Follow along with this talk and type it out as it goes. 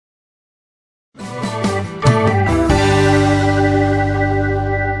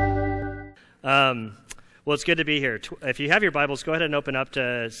Well, it's good to be here. If you have your Bibles, go ahead and open up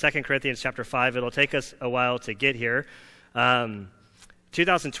to 2 Corinthians chapter 5. It'll take us a while to get here.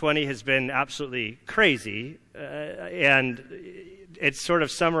 2020 has been absolutely crazy, and it's sort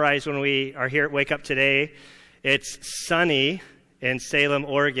of summarized when we are here at Wake Up today. It's sunny in Salem,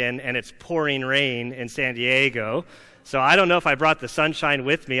 Oregon, and it's pouring rain in San Diego. So I don't know if I brought the sunshine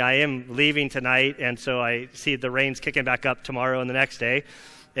with me. I am leaving tonight, and so I see the rain's kicking back up tomorrow and the next day.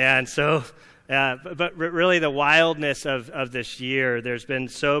 And so, but really the wildness of this year, there's been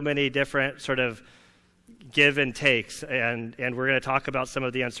so many different sort of give and takes, and we're going to talk about some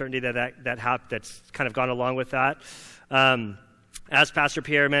of the uncertainty that's kind of gone along with that. As Pastor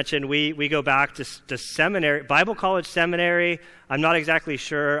Pierre mentioned, we go back to seminary, Bible college, seminary. I'm not exactly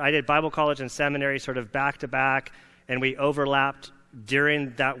sure. I did Bible college and seminary sort of back to back, and we overlapped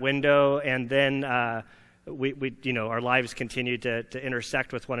during that window, and then we our lives continued to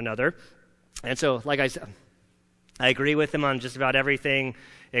intersect with one another. And so, like I said, I agree with him on just about everything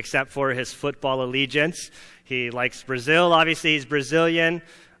except for his football allegiance. He likes Brazil. Obviously, he's Brazilian.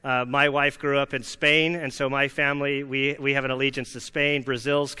 My wife grew up in Spain, and so my family, we have an allegiance to Spain.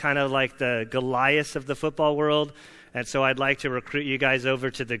 Brazil's kind of like the Goliath of the football world, and so I'd like to recruit you guys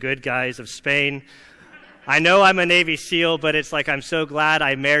over to the good guys of Spain. I know I'm a Navy SEAL, but it's like I'm so glad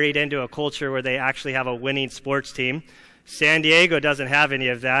I married into a culture where they actually have a winning sports team. San Diego doesn't have any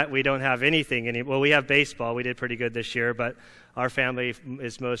of that. We don't have anything. Well, we have baseball. We did pretty good this year, but our family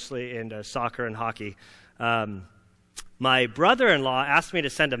is mostly into soccer and hockey. My brother-in-law asked me to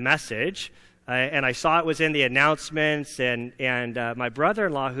send a message, and I saw it was in the announcements, and my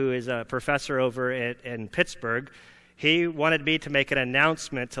brother-in-law, who is a professor over in Pittsburgh, he wanted me to make an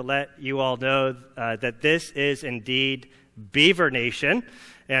announcement to let you all know that this is indeed Beaver Nation.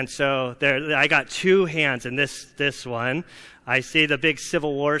 And so I got two hands in this one. I see the big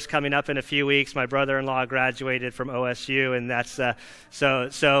Civil War's coming up in a few weeks. My brother-in-law graduated from OSU, and that's so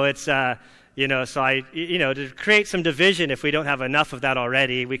it's so I to create some division, if we don't have enough of that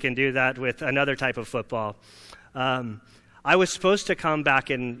already, we can do that with another type of football. I was supposed to come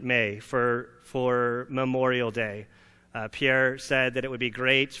back in May for Memorial Day. Pierre said that it would be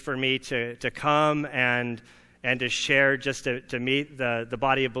great for me to come and to share, just to meet the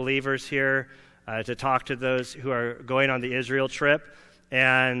body of believers here, to talk to those who are going on the Israel trip,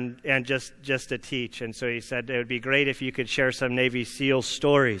 and just to teach. And so he said it would be great if you could share some Navy SEAL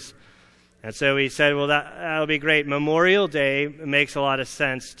stories. And so he said, well, that'll be great. Memorial Day makes a lot of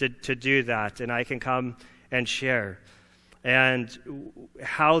sense to do that, and I can come and share. And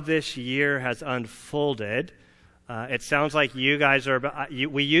how this year has unfolded, it sounds like you guys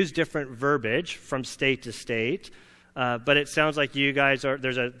we use different verbiage from state to state, but it sounds like you guys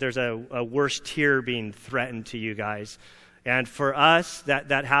there's a worse tier being threatened to you guys. And for us,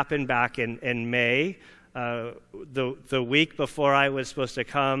 that happened back in May. The week before I was supposed to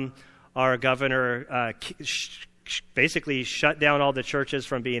come, our governor basically shut down all the churches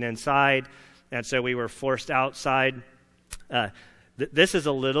from being inside, and so we were forced outside. This is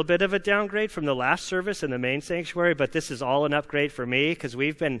a little bit of a downgrade from the last service in the main sanctuary, but this is all an upgrade for me because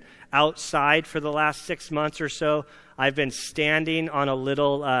we've been outside for the last 6 months or so. I've been standing on a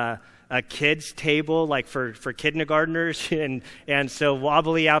little a kids' table, like for kindergartners, and so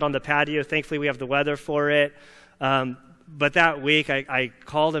wobbly out on the patio. Thankfully, we have the weather for it. But that week, I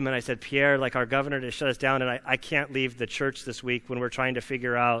called him and I said, Pierre, like our governor just shut us down, and I can't leave the church this week when we're trying to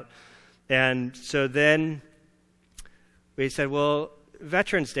figure out. And so then we said, well,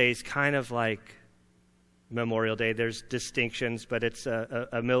 Veterans Day is kind of like Memorial Day. There's distinctions, but it's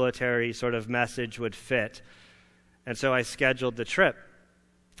a military sort of message would fit. And so I scheduled the trip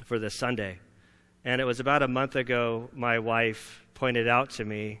for this Sunday. And it was about a month ago, my wife pointed out to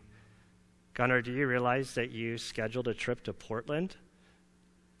me, Gunnar, do you realize that you scheduled a trip to Portland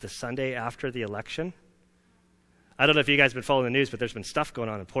the Sunday after the election? I don't know if you guys have been following the news, but there's been stuff going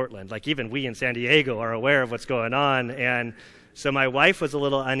on in Portland. Like even we in San Diego are aware of what's going on. And so my wife was a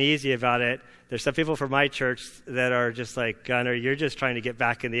little uneasy about it. There's some people from my church that are just like, Gunnar, you're just trying to get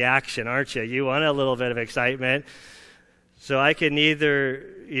back in the action, aren't you? You want a little bit of excitement. So I can neither,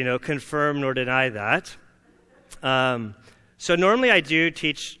 confirm nor deny that. So normally I do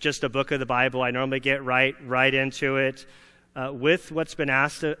teach just a book of the Bible. I normally get right into it. With what's been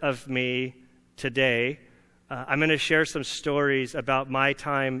asked of me today, I'm going to share some stories about my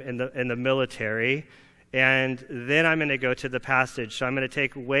time in the military, and then I'm going to go to the passage. So I'm going to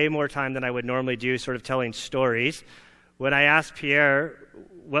take way more time than I would normally do sort of telling stories. When I asked Pierre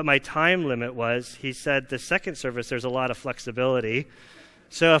what my time limit was, he said the second service there's a lot of flexibility.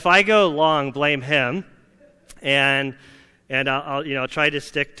 So if I go long, blame him. And And I'll try to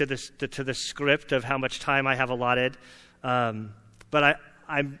stick to the script of how much time I have allotted. But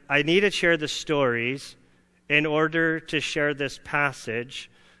I need to share the stories in order to share this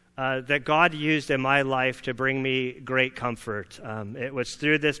passage that God used in my life to bring me great comfort. It was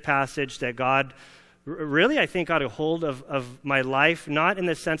through this passage that God really, I think, got a hold of my life, not in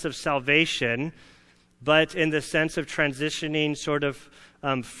the sense of salvation, but in the sense of transitioning sort of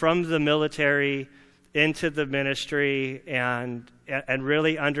from the military into the ministry and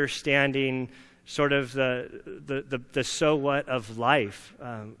really understanding sort of the so what of life.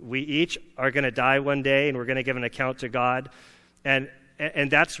 We each are going to die one day, and we're going to give an account to God, and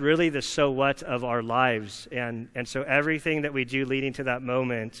that's really the so what of our lives. And so everything that we do leading to that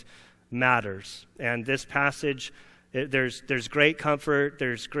moment matters. And this passage, there's great comfort,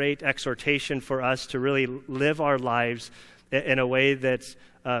 there's great exhortation for us to really live our lives in a way that's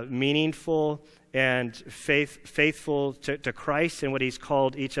meaningful and faithful to Christ and what he's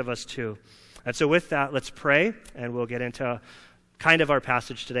called each of us to. And so with that, let's pray, and we'll get into kind of our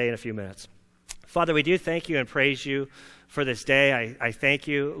passage today in a few minutes. Father, we do thank you and praise you for this day. I thank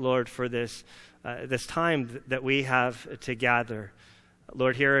you, Lord, for this time that we have to gather.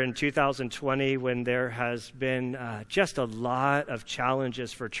 Lord, here in 2020, when there has been just a lot of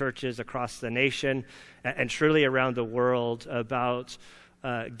challenges for churches across the nation and truly around the world about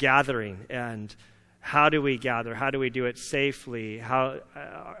gathering and how do we gather? How do we do it safely? How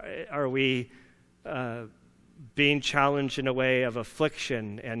are we being challenged in a way of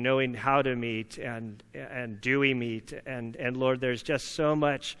affliction and knowing how to meet and do we meet? And Lord, there's just so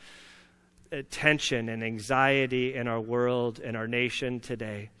much tension and anxiety in our world and our nation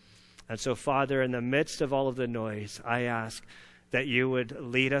today. And so, Father, in the midst of all of the noise, I ask that you would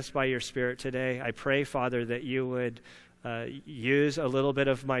lead us by your Spirit today. I pray, Father, that you would use a little bit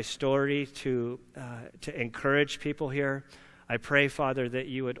of my story to encourage people here. I pray, Father, that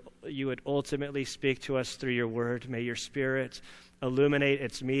you would ultimately speak to us through your word. May your Spirit illuminate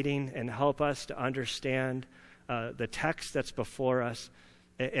its meaning and help us to understand the text that's before us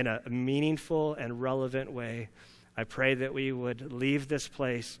in a meaningful and relevant way. I pray that we would leave this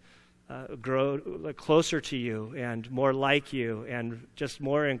place grow closer to you and more like you and just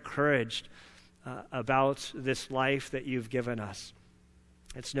more encouraged about this life that you've given us.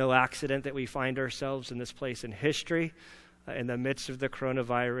 It's no accident that we find ourselves in this place in history. In the midst of the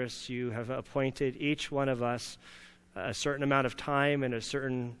coronavirus, you have appointed each one of us a certain amount of time in a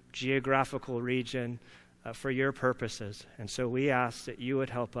certain geographical region for your purposes. And so we ask that you would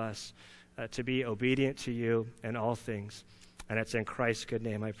help us to be obedient to you in all things. And it's in Christ's good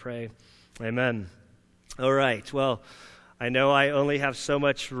name I pray. Amen. All right. Well, I know I only have so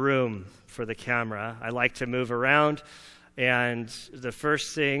much room for the camera. I like to move around. And the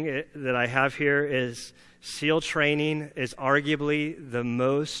first thing that I have here is SEAL training is arguably the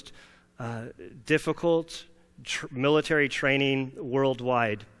most difficult military training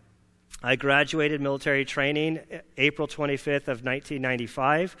worldwide. I graduated military training April 25th of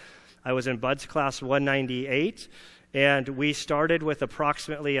 1995. I was in Bud's class 198. And we started with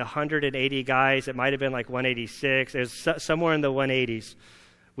approximately 180 guys. It might have been like 186. It was somewhere in the 180s.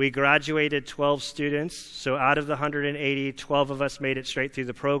 We graduated 12 students. So out of the 180, 12 of us made it straight through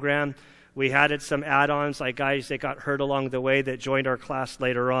the program. We added some add-ons, like guys that got hurt along the way that joined our class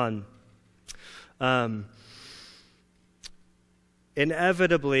later on.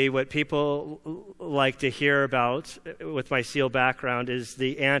 Inevitably, what people like to hear about with my SEAL background is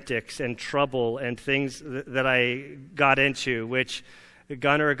the antics and trouble and things that I got into, which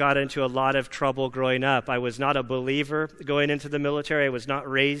Gunnar got into a lot of trouble growing up. I was not a believer going into the military. I was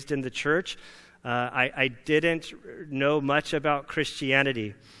not raised in the church. I didn't know much about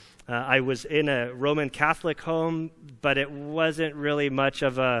Christianity. I was in a Roman Catholic home, but it wasn't really much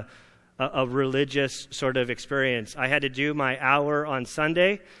of a religious sort of experience. I had to do my hour on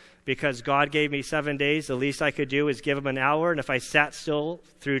Sunday because God gave me 7 days. The least I could do is give him an hour, and if I sat still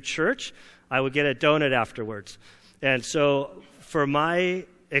through church, I would get a donut afterwards. And so for my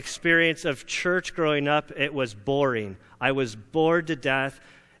experience of church growing up, it was boring. I was bored to death,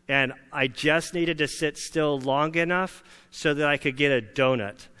 and I just needed to sit still long enough so that I could get a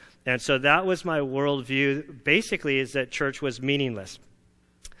donut. And so that was my worldview, basically, is that church was meaningless.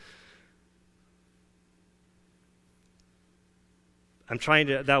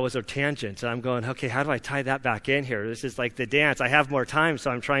 That was a tangent, and I'm going, okay, how do I tie that back in here? This is like the dance. I have more time, so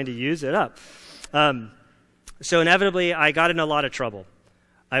I'm trying to use it up. So inevitably, I got in a lot of trouble.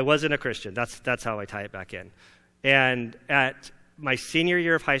 I wasn't a Christian. That's how I tie it back in. And at my senior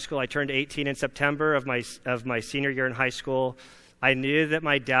year of high school, I turned 18 in September of my senior year in high school. I knew that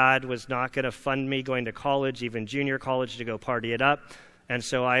my dad was not going to fund me going to college, even junior college, to go party it up. And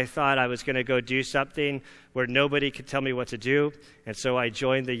so I thought I was going to go do something where nobody could tell me what to do. And so I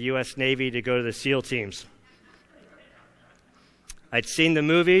joined the U.S. Navy to go to the SEAL teams. I'd seen the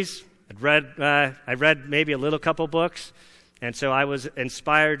movies. I read maybe a little couple books. And so I was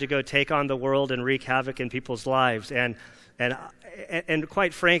inspired to go take on the world and wreak havoc in people's lives. And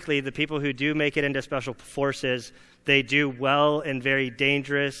quite frankly, the people who do make it into special forces, they do well in very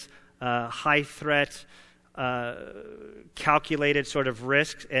dangerous, high-threat, calculated sort of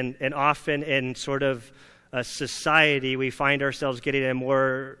risks, and often in sort of a society, we find ourselves getting in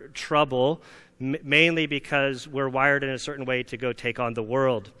more trouble, mainly because we're wired in a certain way to go take on the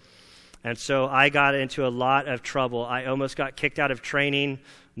world. And so I got into a lot of trouble. I almost got kicked out of training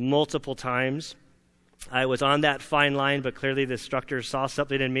multiple times. I was on that fine line, but clearly the instructors saw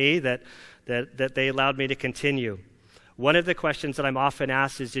something in me that they allowed me to continue. One of the questions that I'm often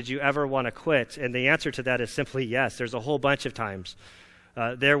asked is, did you ever want to quit? And the answer to that is simply yes. There's a whole bunch of times.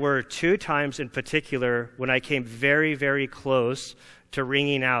 There were 2 times in particular when I came very, very close to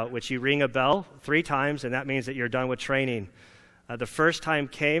ringing out, which you ring a bell 3 times, and that means that you're done with training. The first time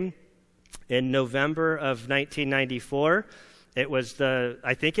came in November of 1994.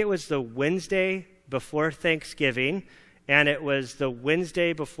 I think it was the Wednesday before Thanksgiving, and it was the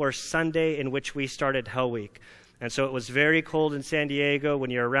Wednesday before Sunday in which we started Hell Week. And so it was very cold in San Diego. When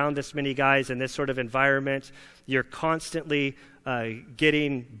you're around this many guys in this sort of environment, you're constantly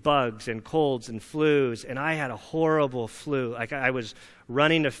getting bugs and colds and flus. And I had a horrible flu. I was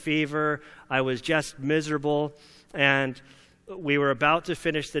running a fever. I was just miserable. And we were about to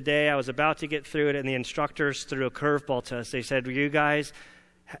finish the day. I was about to get through it, and the instructors threw a curveball to us. They said, you guys,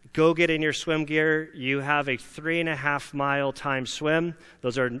 go get in your swim gear. You have a 3.5-mile time swim.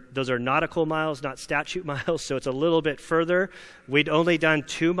 Those are nautical miles, not statute miles, so it's a little bit further. We'd only done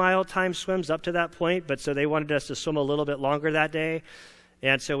 2-mile time swims up to that point, but so they wanted us to swim a little bit longer that day.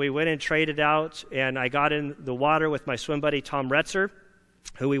 And so we went and traded out, and I got in the water with my swim buddy, Tom Retzer,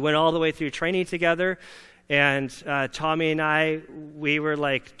 who we went all the way through training together. And Tommy and I, we were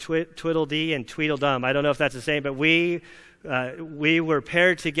like Twiddledee and Tweedledum. I don't know if that's the same, but we were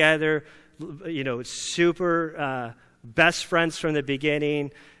paired together, super best friends from the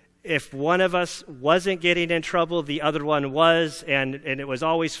beginning. If one of us wasn't getting in trouble, the other one was, and it was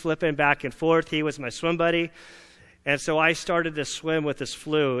always flipping back and forth. He was my swim buddy. And so I started to swim with this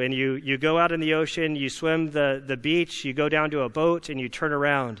flu. And you go out in the ocean, you swim the beach, you go down to a boat, and you turn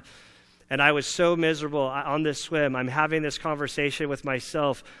around. And I was so miserable on this swim. I'm having this conversation with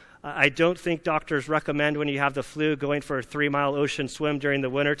myself. I don't think doctors recommend when you have the flu going for a 3-mile ocean swim during the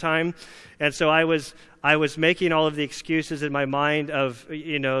wintertime. And so I was making all of the excuses in my mind of,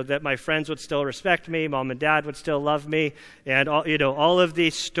 that my friends would still respect me, mom and dad would still love me, and all of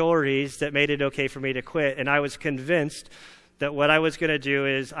these stories that made it okay for me to quit. And I was convinced that what I was going to do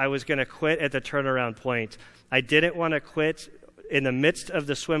is I was going to quit at the turnaround point. I didn't want to quit in the midst of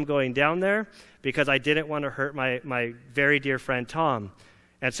the swim going down there because I didn't want to hurt my very dear friend Tom.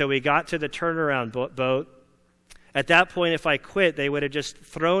 And so we got to the turnaround boat. At that point, if I quit, they would have just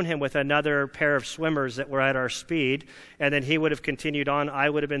thrown him with another pair of swimmers that were at our speed, and then he would have continued on. I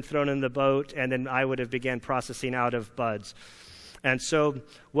would have been thrown in the boat, and then I would have began processing out of buds. And so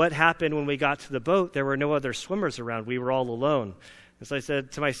what happened when we got to the boat, there were no other swimmers around. We were all alone. And so I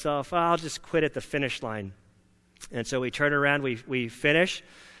said to myself, I'll just quit at the finish line. And so we turn around, we finish,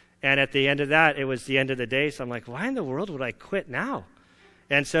 and at the end of that, it was the end of the day. So I'm like, why in the world would I quit now?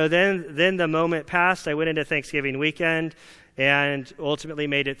 And so then the moment passed. I went into Thanksgiving weekend and ultimately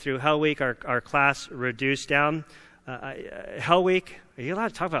made it through Hell Week. Our class reduced down. Hell Week, are you allowed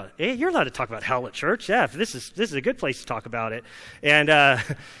to talk about it? Hey, you're allowed to talk about hell at church. Yeah, this is a good place to talk about it. And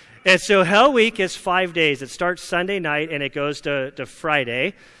so Hell Week is 5 days. It starts Sunday night and it goes to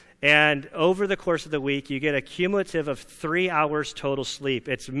Friday. And over the course of the week, you get a cumulative of 3 hours total sleep.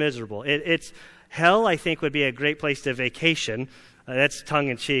 It's miserable. It's hell, I think, would be a great place to vacation. That's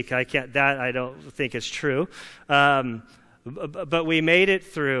tongue-in-cheek. I don't think is true. But we made it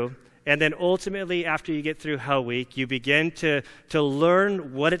through. And then ultimately, after you get through Hell Week, you begin to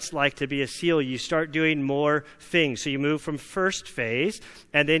learn what it's like to be a SEAL. You start doing more things. So you move from first phase,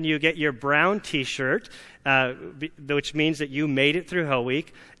 and then you get your brown T-shirt, which means that you made it through Hell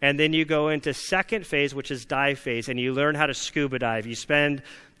Week. And then you go into second phase, which is dive phase, and you learn how to scuba dive. You spend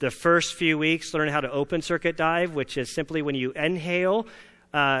the first few weeks learning how to open circuit dive, which is simply when you inhale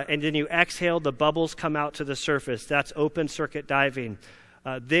and then you exhale, the bubbles come out to the surface. That's open circuit diving.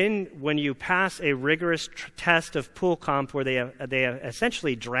 Then when you pass a rigorous test of pool comp where they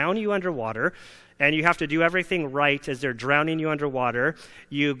essentially drown you underwater and you have to do everything right as they're drowning you underwater.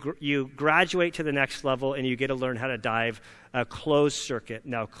 You graduate to the next level, and you get to learn how to dive a closed circuit.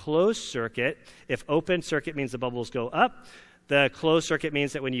 Now, closed circuit, if open circuit means the bubbles go up, the closed circuit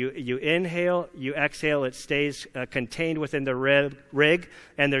means that when you inhale, you exhale, it stays contained within the rig,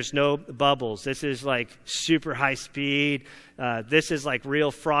 and there's no bubbles. This is like super high speed. This is like real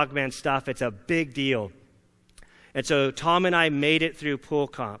frogman stuff. It's a big deal. And so Tom and I made it through pool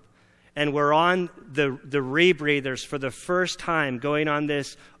comp. And we're on the rebreathers for the first time going on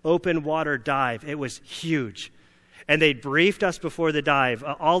this open water dive. It was huge. And they briefed us before the dive,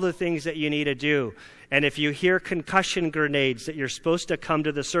 all the things that you need to do. And if you hear concussion grenades, that you're supposed to come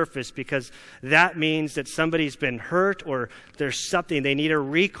to the surface, because that means that somebody's been hurt or there's something. They need to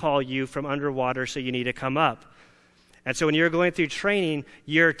recall you from underwater, so you need to come up. And so when you're going through training,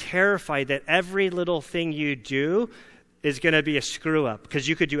 you're terrified that every little thing you do is going to be a screw up, because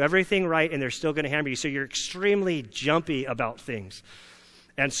you could do everything right and they're still going to hammer you. So you're extremely jumpy about things.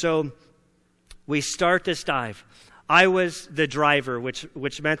 And so we start this dive. I was the driver,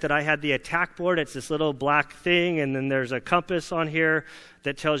 which meant that I had the attack board. It's this little black thing, and then there's a compass on here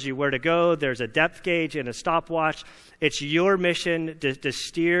that tells you where to go. There's a depth gauge and a stopwatch. It's your mission to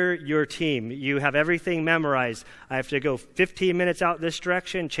steer your team. You have everything memorized. I have to go 15 minutes out this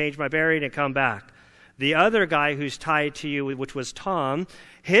direction, change my bearing, and come back. The other guy who's tied to you, which was Tom,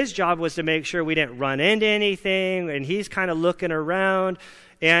 his job was to make sure we didn't run into anything, and he's kind of looking around.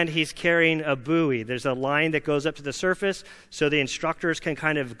 And he's carrying a buoy. There's a line that goes up to the surface so the instructors can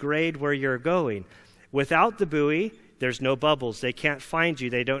kind of grade where you're going. Without the buoy, there's no bubbles. They can't find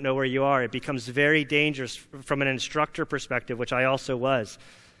you. They don't know where you are. It becomes very dangerous from an instructor perspective, which I also was.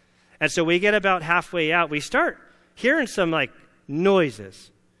 And so we get about halfway out. We start hearing some like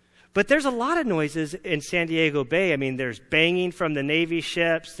noises. But there's a lot of noises in San Diego Bay. I mean, there's banging from the Navy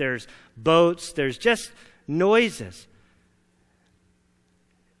ships. There's boats. There's just noises.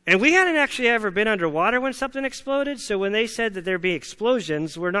 And we hadn't actually ever been underwater when something exploded, so when they said that there'd be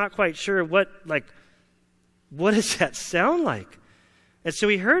explosions, we're not quite sure what does that sound like? And so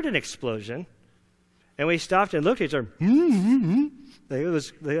we heard an explosion, and we stopped and looked at each other. It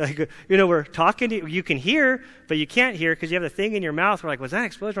was like, we're talking to you. You can hear, but you can't hear because you have the thing in your mouth. We're like, was that an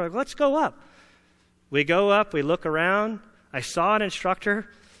explosion? We're like, let's go up. We go up, we look around. I saw an instructor.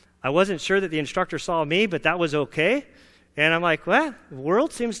 I wasn't sure that the instructor saw me, but that was okay. And I'm like, well, the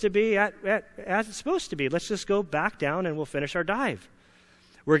world seems to be as it's supposed to be. Let's just go back down and we'll finish our dive.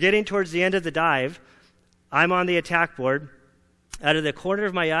 We're getting towards the end of the dive. I'm on the attack board. Out of the corner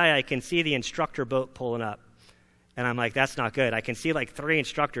of my eye, I can see the instructor boat pulling up. And I'm like, that's not good. I can see like 3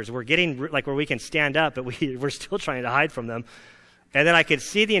 instructors. We're getting like where we can stand up, but we're still trying to hide from them. And then I could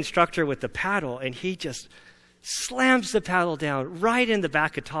see the instructor with the paddle, and he just slams the paddle down right in the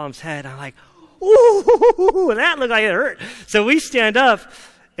back of Tom's head. I'm like, ooh, that looked like it hurt. So we stand up,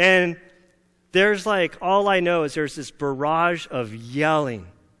 and there's like, all I know is there's this barrage of yelling.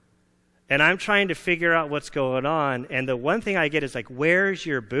 And I'm trying to figure out what's going on. And the one thing I get is like, where's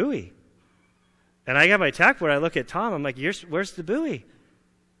your buoy? And I got my attack board. I look at Tom. I'm like, where's the buoy?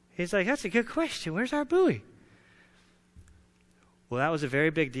 He's like, that's a good question. Where's our buoy? Well, that was a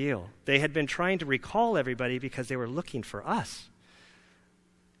very big deal. They had been trying to recall everybody because they were looking for us.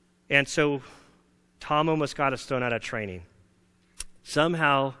 And so Tom almost got us thrown out of training.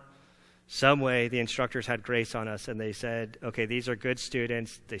 Somehow, some way, the instructors had grace on us, and they said, okay, these are good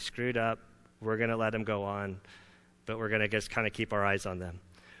students. They screwed up. We're going to let them go on, but we're going to just kind of keep our eyes on them.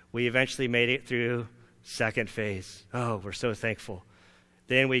 We eventually made it through second phase. Oh, we're so thankful.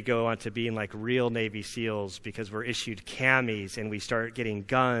 Then we go on to being like real Navy SEALs because we're issued camis, and we start getting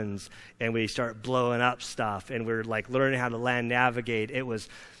guns, and we start blowing up stuff, and we're like learning how to land navigate. It was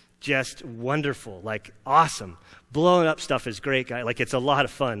just wonderful, like awesome. Blowing up stuff is great, guy. Like it's a lot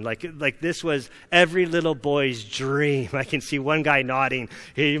of fun. Like this was every little boy's dream. I can see one guy nodding.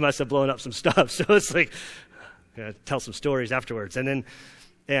 He must have blown up some stuff. So it's like, tell some stories afterwards. And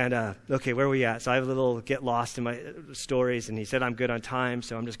okay, where are we at? So I have a little get lost in my stories, and he said I'm good on time,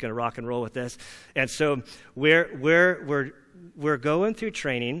 so I'm just going to rock and roll with this. And so we're going through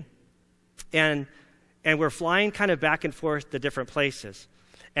training, and we're flying kind of back and forth to different places.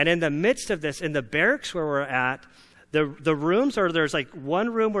 And in the midst of this, in the barracks where we're at, the rooms are, there's like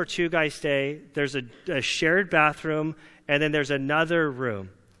one room where 2 guys stay, there's a shared bathroom, and then there's another room.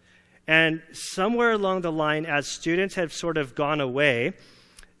 And somewhere along the line, as students have sort of gone away,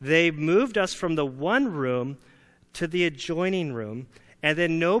 they moved us from the one room to the adjoining room, and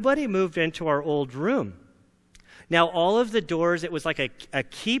then nobody moved into our old room. Now, all of the doors, it was like a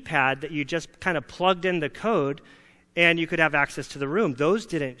keypad that you just kind of plugged in the code, and you could have access to the room. Those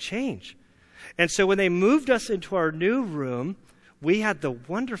didn't change. And so when they moved us into our new room, we had the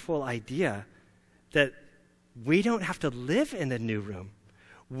wonderful idea that we don't have to live in the new room.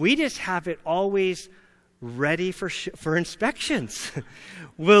 We just have it always ready for inspections.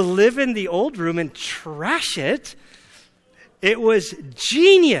 We'll live in the old room and trash it. It was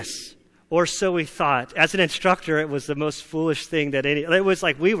genius, or so we thought. As an instructor, it was the most foolish thing it was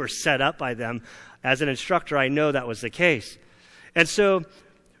like we were set up by them. As an instructor, I know that was the case. And so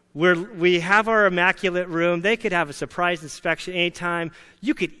we have our immaculate room. They could have a surprise inspection anytime.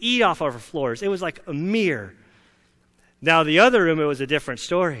 You could eat off our floors. It was like a mirror. Now, the other room, it was a different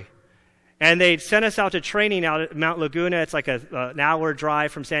story. And they'd sent us out to training out at Mount Laguna. It's like an hour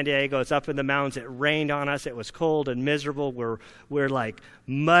drive from San Diego. It's up in the mountains. It rained on us. It was cold and miserable. We're like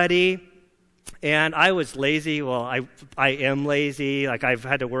muddy. And I was lazy. Well, I am lazy. Like I've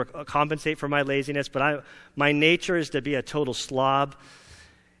had to compensate for my laziness. But my nature is to be a total slob.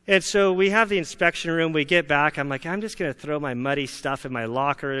 And so we have the inspection room. We get back. I'm like, I'm just going to throw my muddy stuff in my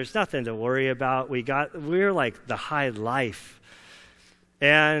locker. There's nothing to worry about. We're like the high life.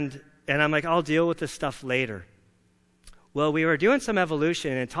 And I'm like, I'll deal with this stuff later. Well, we were doing some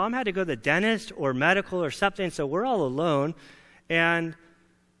evolution, and Tom had to go to the dentist or medical or something, so we're all alone. And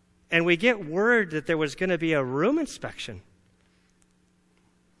we get word that there was going to be a room inspection.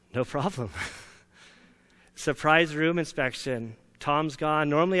 No problem. Surprise room inspection. Tom's gone.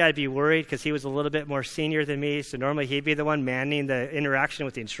 Normally I'd be worried because he was a little bit more senior than me, so normally he'd be the one manning the interaction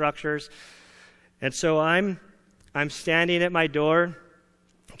with the instructors. And so I'm standing at my door,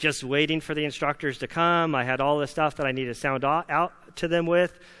 just waiting for the instructors to come. I had all the stuff that I needed to sound out to them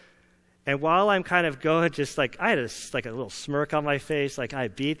with. And while I'm kind of going, just like, I had a little smirk on my face, like I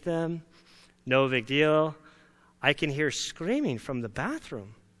beat them, no big deal. I can hear screaming from the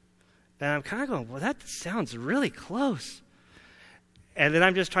bathroom. And I'm kind of going, well, that sounds really close. And then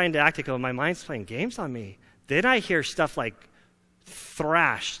I'm just trying to act like, oh, my mind's playing games on me. Then I hear stuff like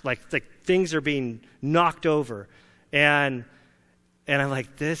thrash, like things are being knocked over. And I'm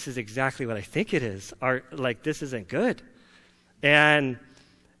like, this is exactly what I think it is. This isn't good. And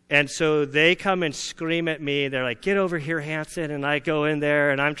so they come and scream at me. They're like, get over here, Hanson. And I go in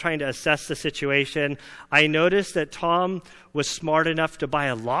there, and I'm trying to assess the situation. I noticed that Tom was smart enough to buy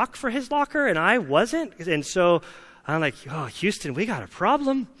a lock for his locker, and I wasn't. And so I'm like, oh, Houston, we got a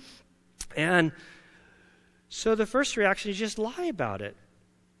problem. And so the first reaction is just lie about it.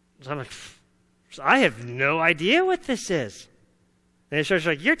 So I'm like, I have no idea what this is. And the instructor's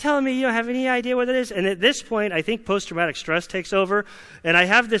like, you're telling me you don't have any idea what it is? And at this point, I think post-traumatic stress takes over. And I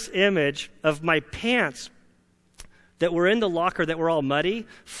have this image of my pants that were in the locker that were all muddy,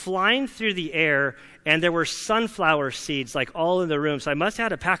 flying through the air, and there were sunflower seeds like all in the room. So I must have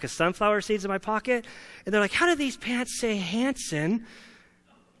had a pack of sunflower seeds in my pocket. And they're like, how do these pants say Hanson?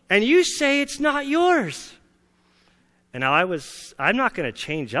 And you say it's not yours. And now I'm not going to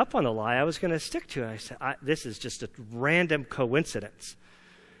change up on the lie. I was going to stick to it. I said, this is just a random coincidence.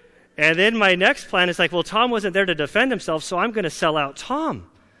 And then my next plan is like, well, Tom wasn't there to defend himself, so I'm going to sell out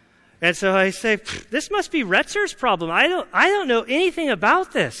Tom. And so I say, this must be Retzer's problem. I don't know anything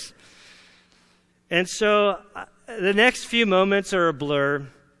about this. And so the next few moments are a blur.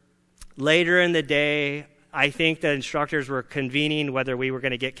 Later in the day, I think the instructors were convening whether we were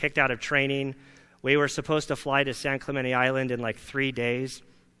going to get kicked out of training. We were supposed to fly to San Clemente Island in like 3 days,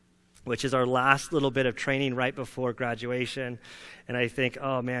 which is our last little bit of training right before graduation. And I think,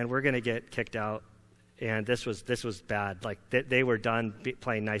 oh man, we're going to get kicked out. And this was bad. Like they were done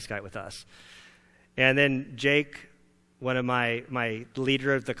playing nice guy with us. And then Jake, one of my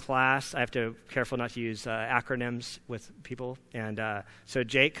leader of the class, I have to be careful not to use acronyms with people. And so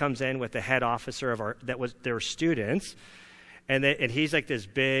Jake comes in with the head officer of their students. And he's like this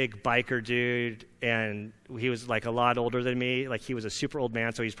big biker dude, and he was like a lot older than me. Like he was a super old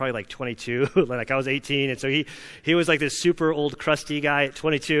man, so he's probably like 22. Like I was 18, and so he was like this super old crusty guy at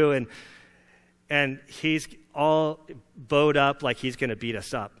 22, and he's all bowed up like he's going to beat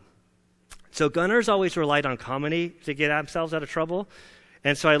us up. So Gunnar's always relied on comedy to get themselves out of trouble.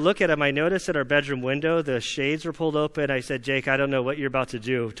 And so I look at him, I notice at our bedroom window, the shades were pulled open. I said, Jake, I don't know what you're about to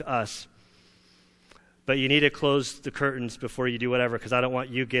do to us, but you need to close the curtains before you do whatever, because I don't want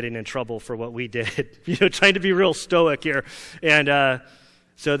you getting in trouble for what we did. Trying to be real stoic here. And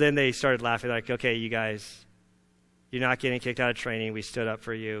so then they started laughing, like, okay, you guys, you're not getting kicked out of training. We stood up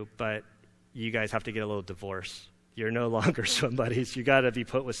for you, but you guys have to get a little divorce. You're no longer somebody's. You got to be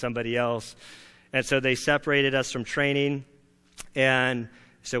put with somebody else. And so they separated us from training. And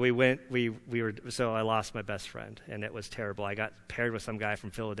so so I lost my best friend, and it was terrible. I got paired with some guy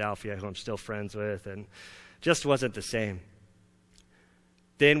from Philadelphia who I'm still friends with, and just wasn't the same.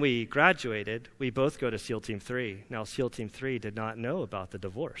 Then we graduated. We both go to SEAL Team 3. Now, SEAL Team 3 did not know about the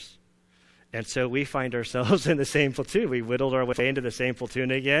divorce. And so we find ourselves in the same platoon. We whittled our way into the same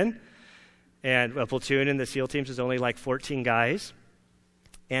platoon again. And a platoon in the SEAL teams is only like 14 guys.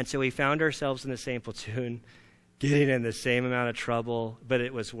 And so we found ourselves in the same platoon, getting in the same amount of trouble, but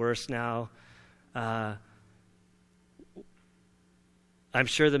it was worse now. I'm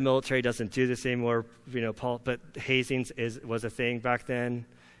sure the military doesn't do this anymore, Paul, but hazing was a thing back then.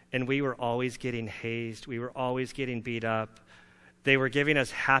 And we were always getting hazed. We were always getting beat up. They were giving us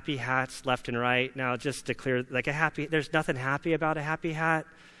happy hats left and right. Now, just to clear, there's nothing happy about a happy hat.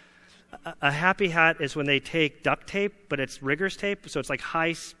 A happy hat is when they take duct tape, but it's rigger's tape, so it's like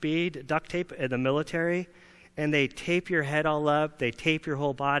high-speed duct tape in the military, and they tape your head all up, they tape your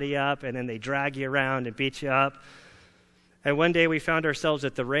whole body up, and then they drag you around and beat you up. And one day we found ourselves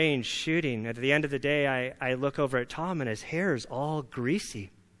at the range shooting. At the end of the day, I look over at Tom, and his hair is all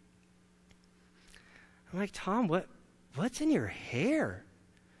greasy. I'm like, Tom, what's in your hair?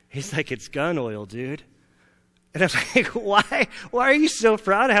 He's like, it's gun oil, dude. And I'm like, why are you so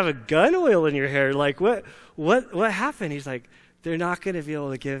proud to have a gun oil in your hair? Like, what happened? He's like, they're not going to be able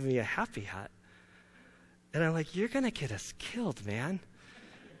to give me a happy hat. And I'm like, you're going to get us killed, man.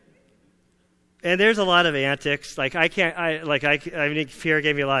 And there's a lot of antics. Like, I mean, Pierre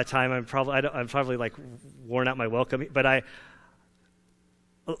gave me a lot of time. I'm probably like worn out my welcome. But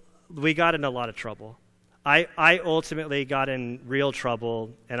we got in a lot of trouble. I ultimately got in real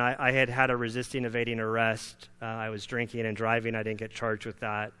trouble, and I had a resisting evading arrest. I was drinking and driving. I didn't get charged with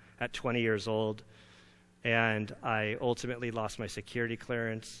that at 20 years old. And I ultimately lost my security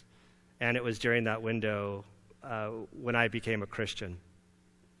clearance. And it was during that window when I became a Christian.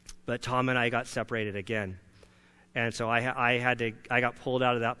 But Tom and I got separated again. And so I got pulled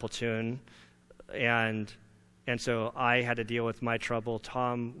out of that platoon, and so I had to deal with my trouble.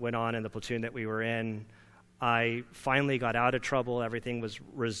 Tom went on in the platoon that we were in. I finally got out of trouble. Everything was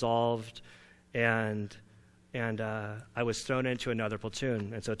resolved, and I was thrown into another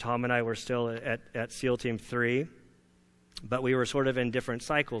platoon. And so Tom and I were still at SEAL Team 3, but we were sort of in different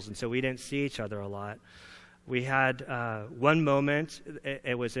cycles, and so we didn't see each other a lot. We had one moment,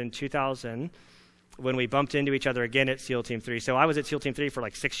 it was in 2000, when we bumped into each other again at SEAL Team 3. So I was at SEAL Team 3 for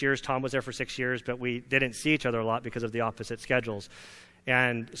like 6 years. Tom was there for 6 years, but we didn't see each other a lot because of the opposite schedules.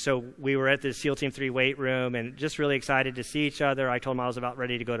 And so we were at the SEAL Team 3 weight room and just really excited to see each other. I told him I was about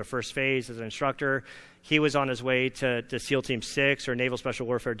ready to go to first phase as an instructor. He was on his way to SEAL Team 6, or Naval Special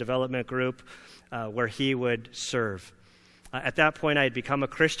Warfare Development Group, where he would serve. At that point, I had become a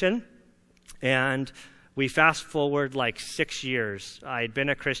Christian, and we fast forward like 6 years. I had been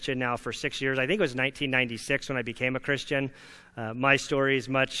a Christian now for 6 years. I think it was 1996 when I became a Christian. My story is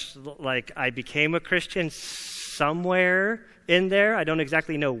much like I became a Christian somewhere in there. I don't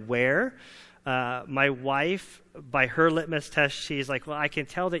exactly know where. My wife, by her litmus test, she's like, well, I can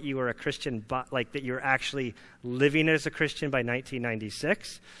tell that you were a Christian, but like that you're actually living as a Christian by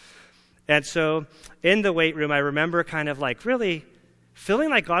 1996. And so in the weight room, I remember kind of like really feeling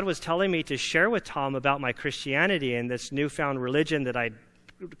like God was telling me to share with Tom about my Christianity and this newfound religion that I'd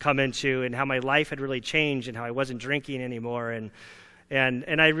come into, and how my life had really changed, and how I wasn't drinking anymore.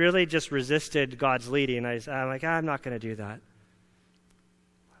 And I really just resisted God's leading. I'm like, I'm not going to do that.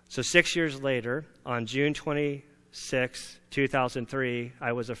 So 6 years later, on June 26, 2003,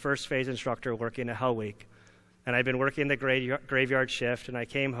 I was a first phase instructor working at Hell Week. And I'd been working the graveyard shift, and I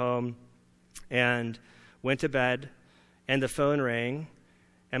came home and went to bed, and the phone rang,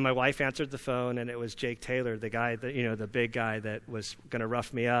 and my wife answered the phone, and it was Jake Taylor, the guy that, the big guy that was going to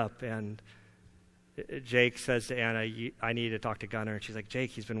rough me up. And Jake says to Anna, I need to talk to Gunnar. And she's like,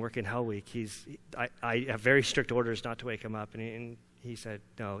 Jake, he's been working Hell Week. I have very strict orders not to wake him up. And he said,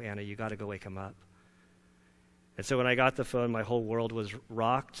 no, Anna, you got to go wake him up. And so when I got the phone, my whole world was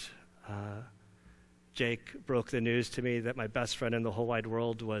rocked. Jake broke the news to me that my best friend in the whole wide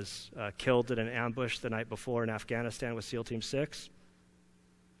world was killed in an ambush the night before in Afghanistan with SEAL Team 6.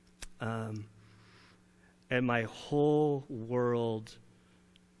 And my whole world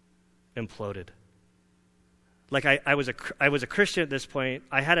imploded. Like I was a Christian at this point.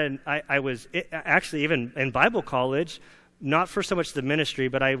 I was actually even in Bible college, not for so much the ministry,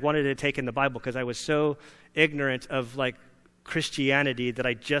 but I wanted to take in the Bible because I was so ignorant of like Christianity that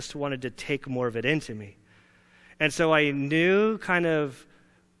I just wanted to take more of it into me. And so I knew kind of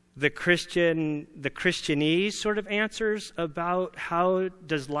the Christianese sort of answers about how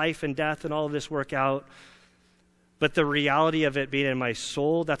does life and death and all of this work out. But the reality of it being in my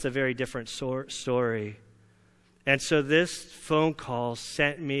soul, that's a very different story. And so this phone call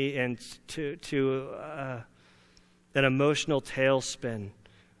sent me into an emotional tailspin.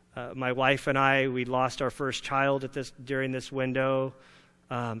 My wife and I, we lost our first child during this window.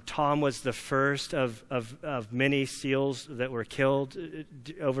 Tom was the first of many SEALs that were killed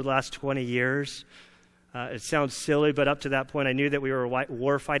over the last 20 years. It sounds silly, but up to that point, I knew that we were a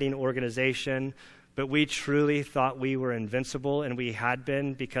war-fighting organization, but we truly thought we were invincible, and we had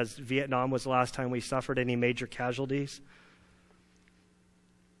been, because Vietnam was the last time we suffered any major casualties.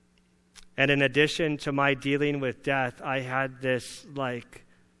 And in addition to my dealing with death, I had this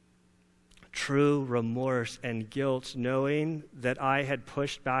true remorse and guilt, knowing that I had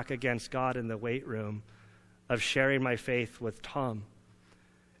pushed back against God in the weight room of sharing my faith with Tom.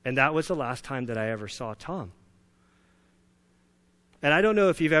 And that was the last time that I ever saw Tom. And I don't know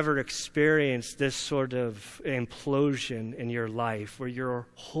if you've ever experienced this sort of implosion in your life where your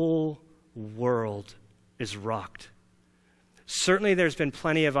whole world is rocked. Certainly there's been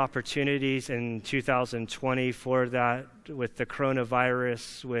plenty of opportunities in 2020 for that, with the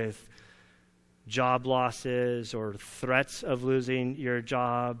coronavirus, with job losses or threats of losing your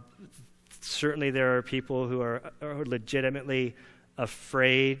job. Certainly there are people who are legitimately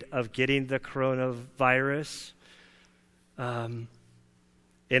afraid of getting the coronavirus. In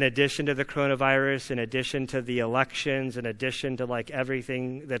addition to the coronavirus, in addition to the elections, in addition to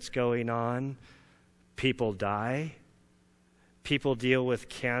everything that's going on, people die. People deal with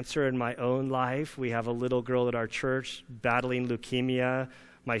cancer. In my own life, we have a little girl at our church battling leukemia.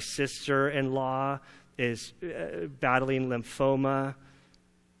 My sister-in-law is battling lymphoma.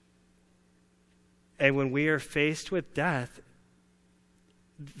 And when we are faced with death,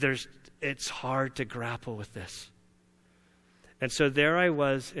 it's hard to grapple with this. And so there I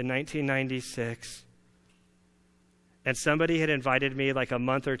was in 1996, and somebody had invited me a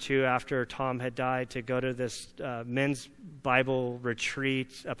month or two after Tom had died to go to this men's Bible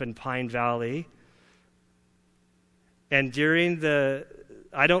retreat up in Pine Valley. And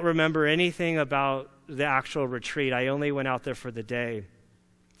I don't remember anything about the actual retreat. I only went out there for the day.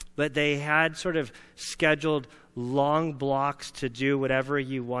 But they had sort of scheduled long blocks to do whatever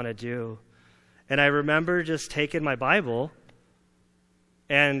you want to do. And I remember just taking my Bible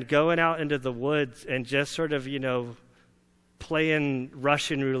and going out into the woods and just sort of, playing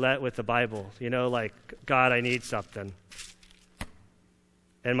Russian roulette with the Bible. God, I need something.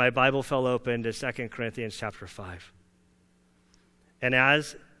 And my Bible fell open to 2 Corinthians chapter 5. And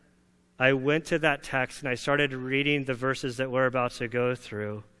as I went to that text and I started reading the verses that we're about to go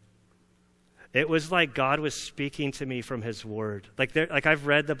through, it was like God was speaking to me from his word. I've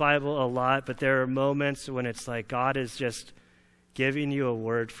read the Bible a lot, but there are moments when it's like God is just giving you a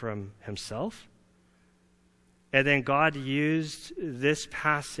word from himself. And then God used this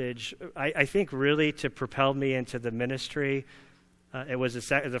passage, I think, really to propel me into the ministry. It was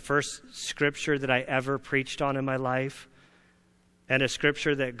the first scripture that I ever preached on in my life, and a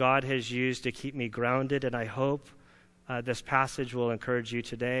scripture that God has used to keep me grounded. And I hope this passage will encourage you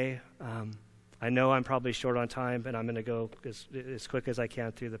today. I know I'm probably short on time, but I'm going to go as quick as I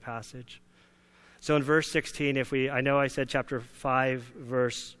can through the passage. So in verse 16, I know I said chapter 5,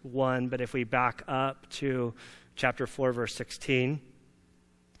 verse 1, but if we back up to chapter 4, verse 16,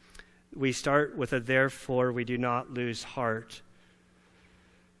 we start with a therefore we do not lose heart.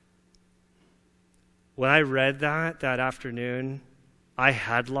 When I read that afternoon, I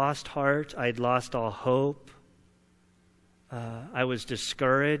had lost heart. I'd lost all hope. I was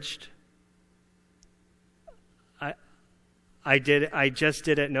discouraged. I just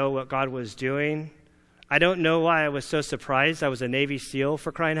didn't know what God was doing. I don't know why I was so surprised. I was a Navy SEAL,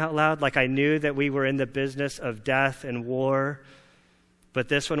 for crying out loud. I knew that we were in the business of death and war, but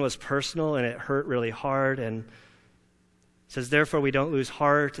this one was personal and it hurt really hard. And it says, therefore we don't lose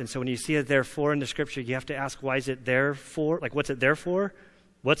heart. And so when you see a therefore in the scripture, you have to ask, why is it there for? What's it there for?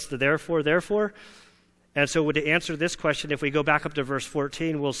 What's the therefore? And so to answer this question, if we go back up to verse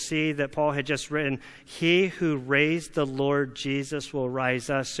 14, we'll see that Paul had just written, he who raised the Lord Jesus will rise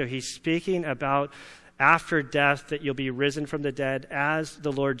us. So he's speaking about after death that you'll be risen from the dead as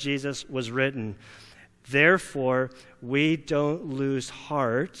the Lord Jesus was written. Therefore, we don't lose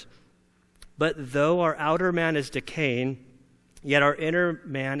heart, but though our outer man is decaying, yet our inner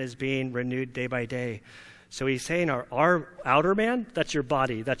man is being renewed day by day. So he's saying our outer man, that's your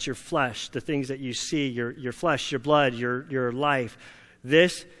body, that's your flesh, the things that you see, your flesh, your blood, your life.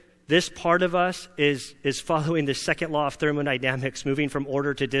 This part of us is following the second law of thermodynamics, moving from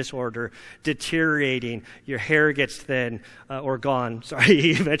order to disorder, deteriorating. Your hair gets thin or gone.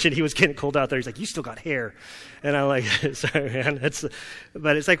 Sorry, he mentioned he was getting cold out there. He's like, you still got hair. And I'm like, sorry, man.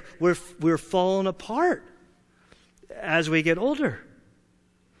 But it's like we're falling apart as we get older.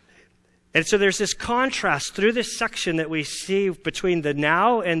 And so there's this contrast through this section that we see between the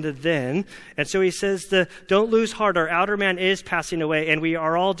now and the then. And so he says, don't lose heart. Our outer man is passing away, and we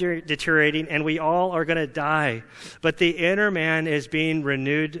are all deteriorating, and we all are going to die. But the inner man is being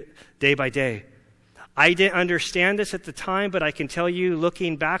renewed day by day. I didn't understand this at the time, but I can tell you,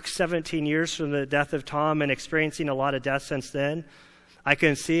 looking back 17 years from the death of Tom and experiencing a lot of death since then, I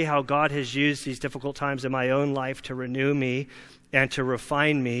can see how God has used these difficult times in my own life to renew me and to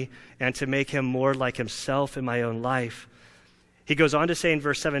refine me and to make him more like himself in my own life. He goes on to say in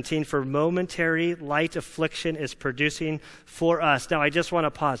verse 17, for momentary light affliction is producing for us. Now, I just want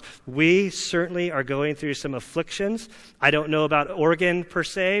to pause. We certainly are going through some afflictions. I don't know about Oregon per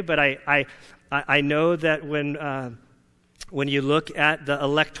se, but I know that when you look at the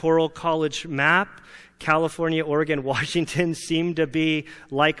electoral college map, California, Oregon, Washington seem to be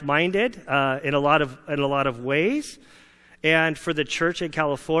like-minded in a lot of ways. And for the church in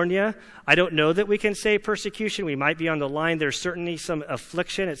California, I don't know that we can say persecution. We might be on the line. There's certainly some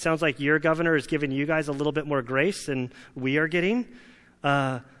affliction. It sounds like your governor is giving you guys a little bit more grace than we are getting.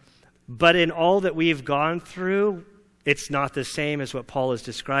 But in all that we've gone through, it's not the same as what Paul is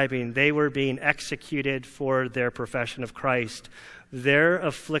describing. They were being executed for their profession of Christ. Their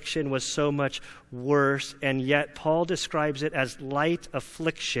affliction was so much worse, and yet Paul describes it as light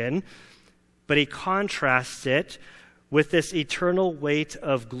affliction, but he contrasts it with this eternal weight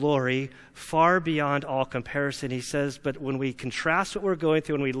of glory far beyond all comparison. He says, but when we contrast what we're going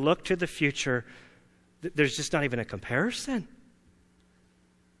through, when we look to the future, there's just not even a comparison.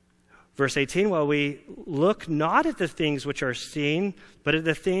 Verse 18, while we look not at the things which are seen, but at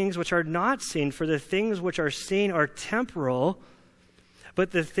the things which are not seen, for the things which are seen are temporal,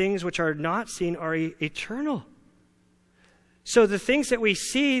 but the things which are not seen are eternal. So the things that we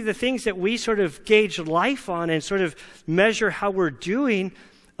see, the things that we sort of gauge life on and sort of measure how we're doing,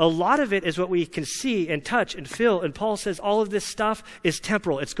 a lot of it is what we can see and touch and feel. And Paul says all of this stuff is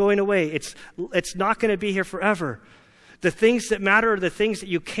temporal. It's going away. It's not going to be here forever. The things that matter are the things that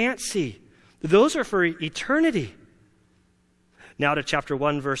you can't see. Those are for eternity. Now to chapter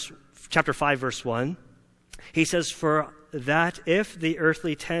 5, verse 1. He says, for that if the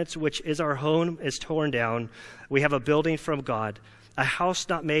earthly tent which is our home is torn down, we have a building from God, a house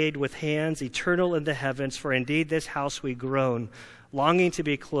not made with hands, eternal in the heavens. For indeed this house we groan, longing to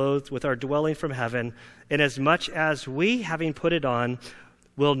be clothed with our dwelling from heaven, inasmuch as we, having put it on,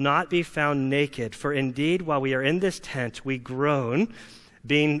 will not be found naked. For indeed, while we are in this tent, we groan,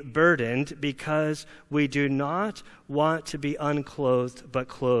 being burdened, because we do not want to be unclothed, but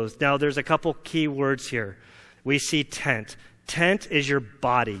clothed. Now, there's a couple key words here. We see tent. Tent is your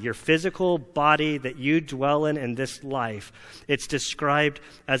body, your physical body that you dwell in this life. It's described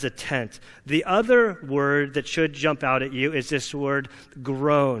as a tent. The other word that should jump out at you is this word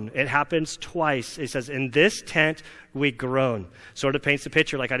groan. It happens twice. It says, in this tent we groan. Sort of paints the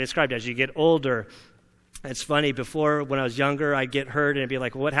picture like I described. As you get older, it's funny, before when I was younger, I'd get hurt and it'd be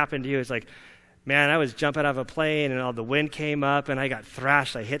like, well, what happened to you? It's like, man, I was jumping out of a plane and all the wind came up and I got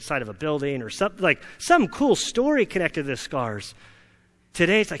thrashed. I hit side of a building or something, like some cool story connected to the scars.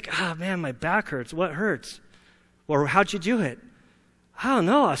 Today, it's like, oh man, my back hurts. What hurts? Or how'd you do it? I don't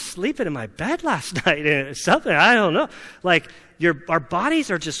know. I was sleeping in my bed last night and something. I don't know. Like our bodies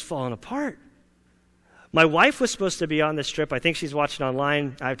are just falling apart. My wife was supposed to be on this trip. I think she's watching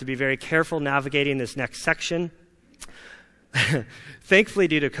online. I have to be very careful navigating this next section. Thankfully,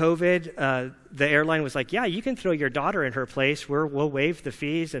 due to COVID, the airline was like, yeah, you can throw your daughter in her place. We'll waive the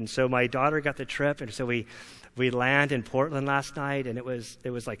fees. And so my daughter got the trip. And so we land in Portland last night, and it was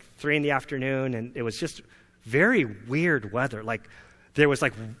like 3 p.m, and it was just very weird weather. Like there was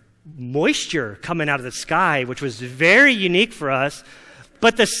like moisture coming out of the sky, which was very unique for us.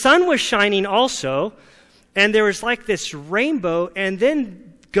 But the sun was shining also, and there was like this rainbow. And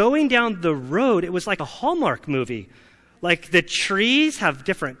then going down the road, it was like a Hallmark movie. Like the trees have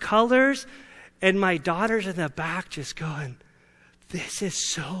different colors, and my daughter's in the back just going, this is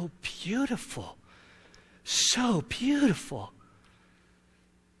so beautiful. So beautiful.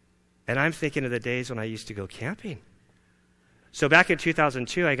 And I'm thinking of the days when I used to go camping. So back in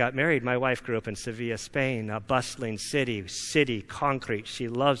 2002, I got married. My wife grew up in Sevilla, Spain, a bustling city, concrete. She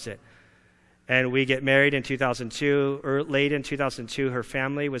loves it. And we get married in 2002, or late in 2002, her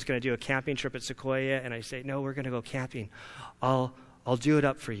family was going to do a camping trip at Sequoia, and I say, no, we're going to go camping. I'll do it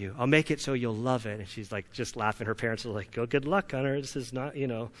up for you. I'll make it so you'll love it. And she's like just laughing. Her parents are like, oh, good luck, Gunnar. This is not,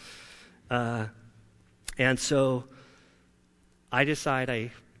 And so I decide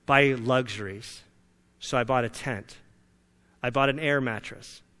I buy luxuries. So I bought a tent. I bought an air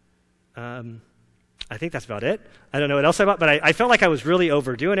mattress. I think that's about it. I don't know what else I bought, but I felt like I was really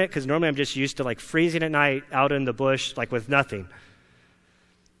overdoing it because normally I'm just used to like freezing at night out in the bush, like with nothing.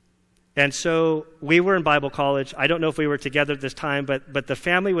 And so we were in Bible college. I don't know if we were together at this time, but the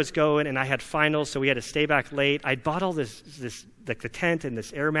family was going, and I had finals, so we had to stay back late. I'd bought all this like the tent and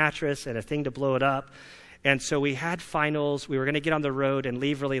this air mattress and a thing to blow it up. And so we had finals. We were going to get on the road and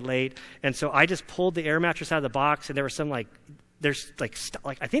leave really late. And so I just pulled the air mattress out of the box, and there was some there's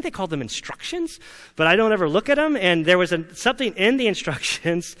I think they called them instructions, but I don't ever look at them. And there was something in the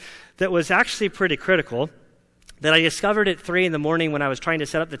instructions that was actually pretty critical that I discovered at 3 a.m. when I was trying to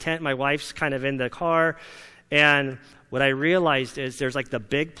set up the tent. My wife's kind of in the car. And what I realized is there's like the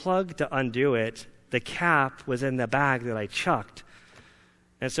big plug to undo it. The cap was in the bag that I chucked.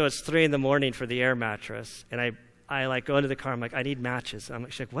 And so it's 3 a.m. for the air mattress. And I like go into the car. I'm like, I need matches.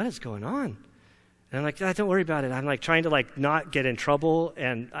 She's like, what is going on? And I'm like, don't worry about it. I'm like trying to like not get in trouble.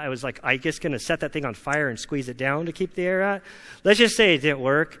 And I was like, I just going to set that thing on fire and squeeze it down to keep the air out. Let's just say it didn't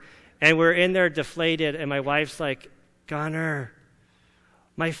work. And we're in there deflated. And my wife's like, Gunnar,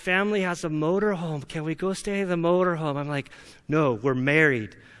 my family has a motorhome. Can we go stay in the motorhome? I'm like, no, we're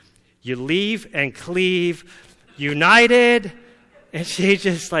married. You leave and cleave, united. And she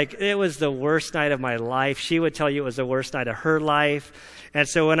just like, it was the worst night of my life. She would tell you it was the worst night of her life. And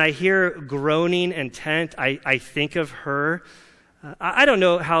so when I hear groaning and tent, I think of her. I don't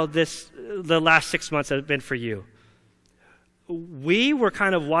know how the last 6 months have been for you. We were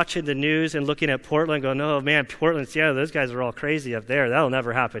kind of watching the news and looking at Portland going, oh man, Portland, Seattle, those guys are all crazy up there. That'll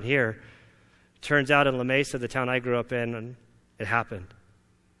never happen here. Turns out in La Mesa, the town I grew up in, it happened.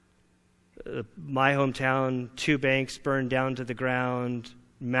 My hometown, 2 banks burned down to the ground,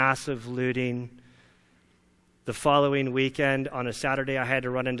 massive looting. The following weekend, on a Saturday, I had to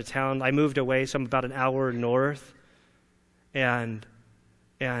run into town. I moved away, so I'm about an hour north. And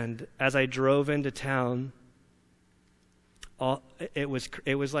as I drove into town, it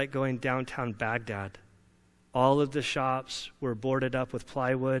was like going downtown Baghdad. All of the shops were boarded up with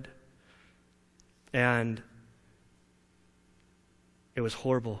plywood, and it was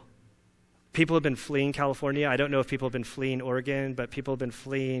horrible. People have been fleeing California. I don't know if people have been fleeing Oregon, but people have been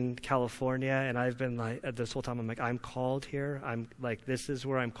fleeing California, and I've been like, this whole time, I'm like, I'm called here. I'm like, this is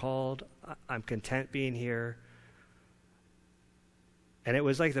where I'm called. I'm content being here. And it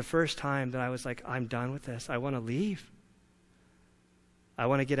was like the first time that I was like, I'm done with this. I want to leave. I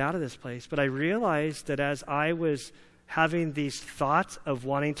want to get out of this place. But I realized that as I was having these thoughts of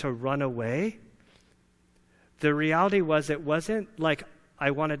wanting to run away, the reality was it wasn't like I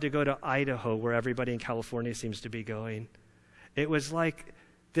wanted to go to Idaho where everybody in California seems to be going. It was like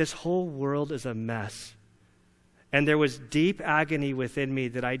this whole world is a mess. And there was deep agony within me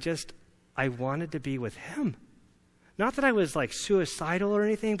that I wanted to be with him. Not that I was like suicidal or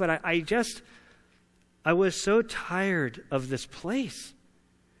anything, but I was so tired of this place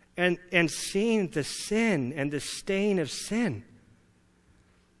and seeing the sin and the stain of sin.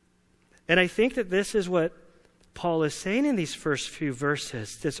 And I think that this is what Paul is saying in these first few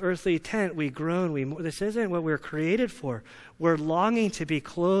verses. This earthly tent, we groan, this isn't what we're created for. We're longing to be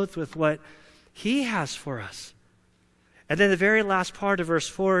clothed with what he has for us. And then the very last part of verse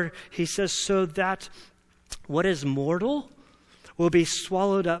 4, he says, so that what is mortal will be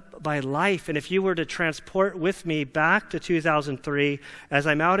swallowed up by life. And if you were to transport with me back to 2003, as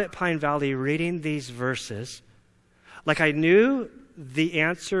I'm out at Pine Valley reading these verses, like I knew the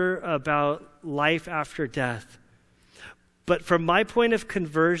answer about life after death. But from my point of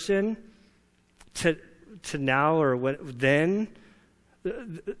conversion to now or then,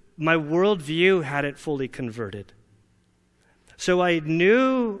 my worldview hadn't fully converted. So I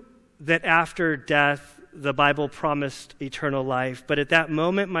knew that after death, the Bible promised eternal life. But at that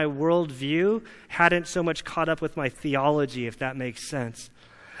moment, my worldview hadn't so much caught up with my theology, if that makes sense.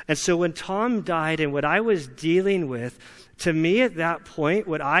 And so when Tom died and what I was dealing with, to me at that point,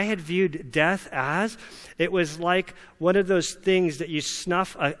 what I had viewed death as, it was like one of those things that you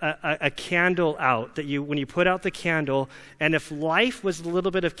snuff a candle out, that when you put out the candle, and if life was a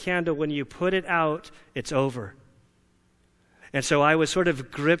little bit of candle, when you put it out, it's over. And so I was sort of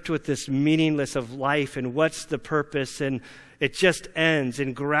gripped with this meaningless of life and what's the purpose, and it just ends,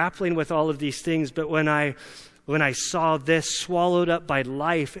 and grappling with all of these things. But when I saw this swallowed up by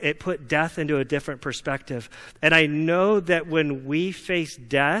life, it put death into a different perspective. And I know that when we face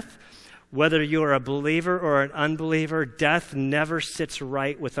death, whether you are a believer or an unbeliever, death never sits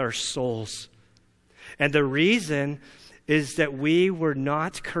right with our souls. And the reason is that we were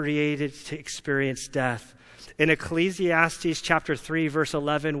not created to experience death. In Ecclesiastes chapter 3, verse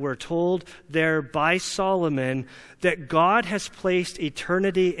 11, we're told there by Solomon that God has placed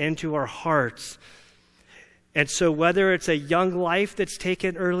eternity into our hearts. And so whether it's a young life that's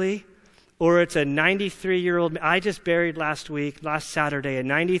taken early, or it's a 93-year-old, I just buried last Saturday, a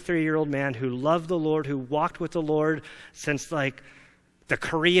 93-year-old man who loved the Lord, who walked with the Lord since like the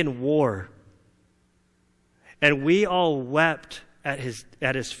Korean War. And we all wept at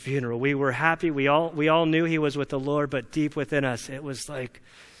his funeral. We were happy. We all knew he was with the Lord, but deep within us, it was like,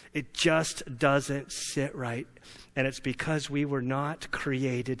 it just doesn't sit right. And it's because we were not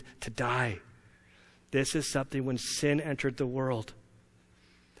created to die. This is something when sin entered the world.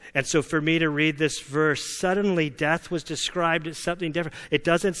 And so for me to read this verse, suddenly death was described as something different. It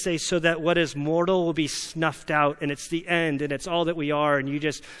doesn't say so that what is mortal will be snuffed out and it's the end and it's all that we are and you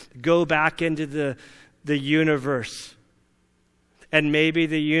just go back into the universe. And maybe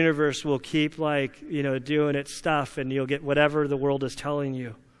the universe will keep doing its stuff and you'll get whatever the world is telling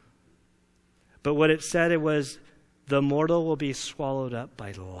you. But what it said, it was the mortal will be swallowed up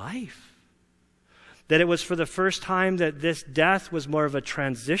by life. That it was for the first time that this death was more of a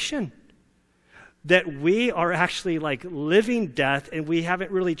transition. That we are actually like living death and we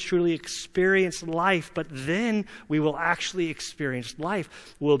haven't really truly experienced life, but then we will actually experience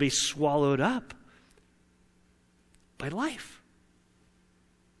life. We'll be swallowed up by life.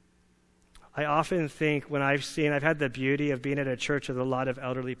 I often think when I've had the beauty of being at a church with a lot of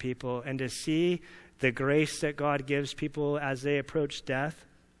elderly people and to see the grace that God gives people as they approach death,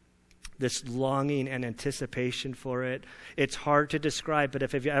 this longing and anticipation for it. It's hard to describe, but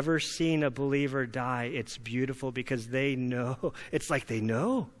if you've ever seen a believer die, it's beautiful because they know. It's like they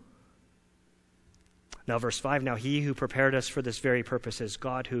know. Now, verse 5, now he who prepared us for this very purpose is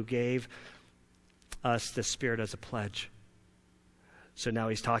God who gave us the Spirit as a pledge. So now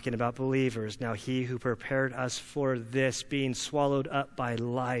he's talking about believers. Now he who prepared us for this, being swallowed up by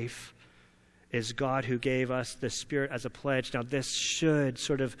life, is God who gave us the Spirit as a pledge. Now this should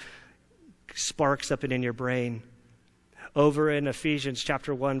sort of spark something in your brain. Over in Ephesians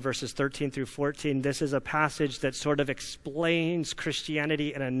chapter 1, verses 13 through 14, this is a passage that sort of explains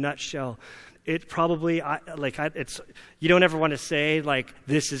Christianity in a nutshell. It probably, you don't ever want to say, like,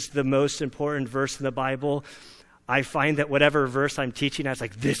 this is the most important verse in the Bible. I find that whatever verse I'm teaching, I was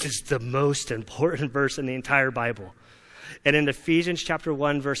like, this is the most important verse in the entire Bible. And in Ephesians chapter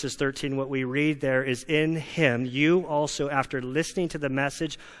 1, verses 13, what we read there is, in him, you also, after listening to the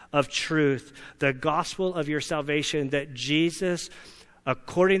message of truth, the gospel of your salvation, that Jesus,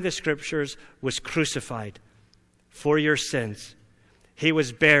 according to the scriptures, was crucified for your sins. He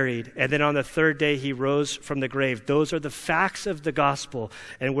was buried, and then on the third day he rose from the grave. Those are the facts of the gospel.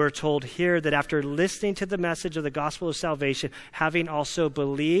 And we're told here that after listening to the message of the gospel of salvation, having also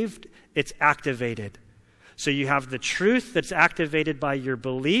believed, it's activated. So you have the truth that's activated by your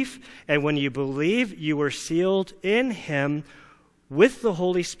belief, and when you believe, you were sealed in him with the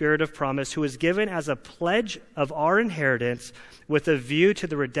Holy Spirit of promise, who is given as a pledge of our inheritance with a view to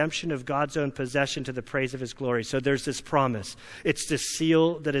the redemption of God's own possession to the praise of his glory. So there's this promise. It's the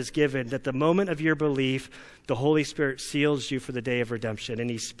seal that is given, that the moment of your belief, the Holy Spirit seals you for the day of redemption. And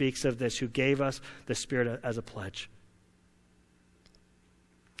he speaks of this, who gave us the Spirit as a pledge.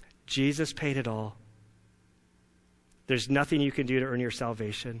 Jesus paid it all. There's nothing you can do to earn your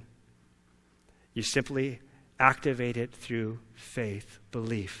salvation. You simply activate it through faith,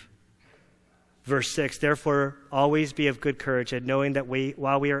 belief. Verse 6, therefore, always be of good courage, and knowing that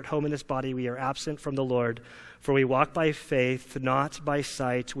while we are at home in this body, we are absent from the Lord. For we walk by faith, not by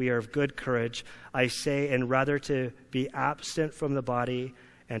sight. We are of good courage, I say, and rather to be absent from the body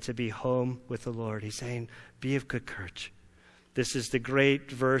and to be home with the Lord. He's saying, be of good courage. This is the great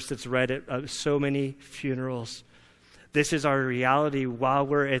verse that's read at so many funerals. This is our reality while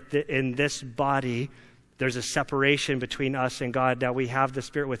we're in this body. There's a separation between us and God. Now we have the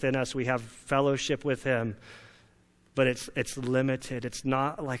Spirit within us. We have fellowship with him. But it's limited. It's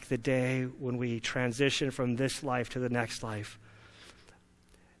not like the day when we transition from this life to the next life.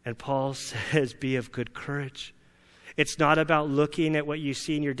 And Paul says, be of good courage. It's not about looking at what you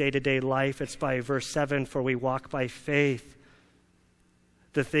see in your day-to-day life. It's by verse 7, for we walk by faith.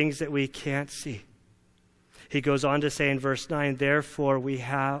 The things that we can't see. He goes on to say in verse 9, therefore we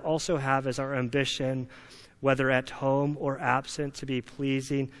also have as our ambition, whether at home or absent, to be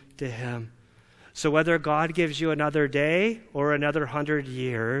pleasing to him. So whether God gives you another day or another 100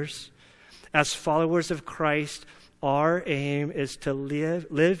 years, as followers of Christ, our aim is to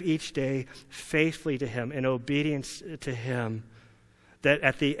live each day faithfully to him, in obedience to him, that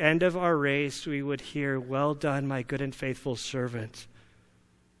at the end of our race we would hear, well done, my good and faithful servant.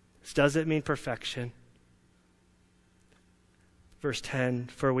 This doesn't mean perfection. Verse 10,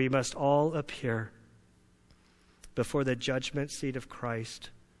 for we must all appear before the judgment seat of Christ,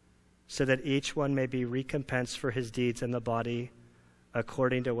 so that each one may be recompensed for his deeds in the body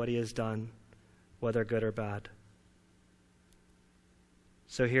according to what he has done, whether good or bad.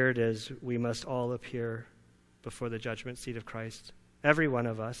 So here it is. We must all appear before the judgment seat of Christ, every one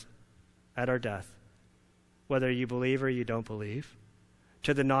of us, at our death, whether you believe or you don't believe.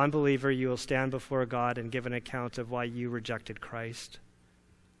 To the non-believer, you will stand before God and give an account of why you rejected Christ.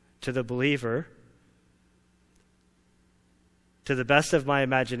 To the believer, to the best of my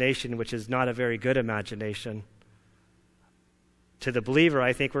imagination, which is not a very good imagination, to the believer,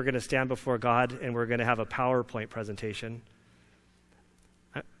 I think we're going to stand before God and we're going to have a PowerPoint presentation.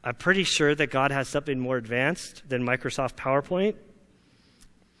 I'm pretty sure that God has something more advanced than Microsoft PowerPoint,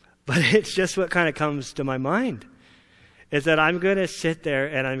 but it's just what kind of comes to my mind, is that I'm going to sit there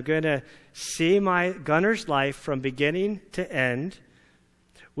and I'm going to see my Gunnar's life from beginning to end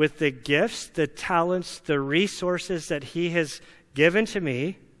with the gifts, the talents, the resources that he has given to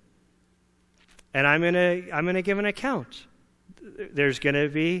me, and I'm going to give an account. There's going to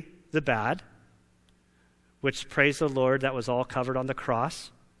be the bad, which, praise the Lord, that was all covered on the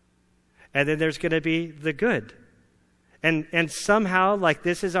cross. And then there's going to be the good. And somehow, like,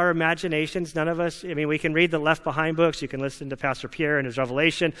 this is our imaginations. None of us, I mean, we can read the Left Behind books. You can listen to Pastor Pierre and his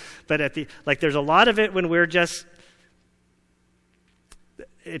revelation. But there's a lot of it when we're just,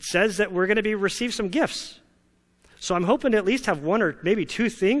 it says that we're going to receive some gifts. So I'm hoping to at least have one or maybe two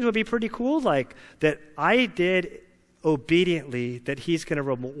things would be pretty cool, like that I did obediently that he's going to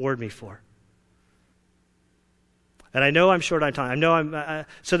reward me for. And I know I'm short on time.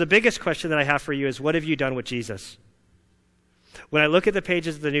 So the biggest question that I have for you is, what have you done with Jesus? When I look at the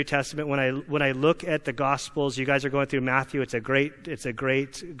pages of the New Testament, when I look at the Gospels, you guys are going through Matthew. It's a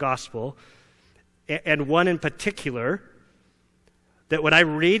great gospel, and one in particular, that when I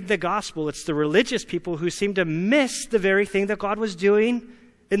read the gospel, it's the religious people who seem to miss the very thing that God was doing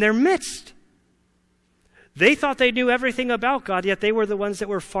in their midst. They thought they knew everything about God, yet they were the ones that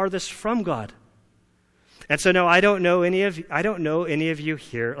were farthest from God. And so, no, I don't know any of you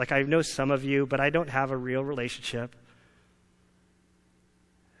here. Like, I know some of you, but I don't have a real relationship.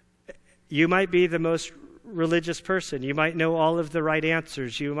 You might be the most religious person. You might know all of the right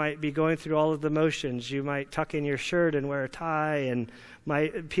answers. You might be going through all of the motions. You might tuck in your shirt and wear a tie. And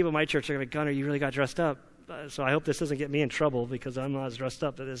people in my church are going to be, Gunnar, you really got dressed up. So I hope this doesn't get me in trouble because I'm not as dressed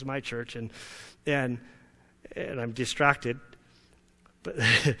up. That is my church, and I'm distracted. But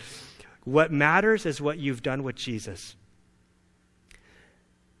what matters is what you've done with Jesus.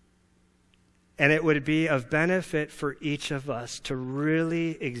 And it would be of benefit for each of us to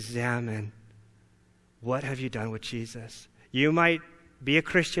really examine, what have you done with Jesus? You might be a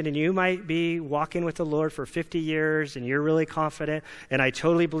Christian and you might be walking with the Lord for 50 years and you're really confident, and I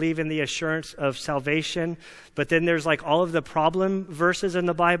totally believe in the assurance of salvation, but then there's like all of the problem verses in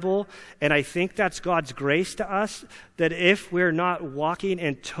the Bible, and I think that's God's grace to us, that if we're not walking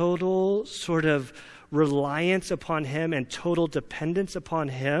in total sort of reliance upon him and total dependence upon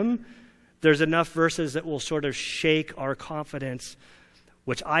him, there's enough verses that will sort of shake our confidence,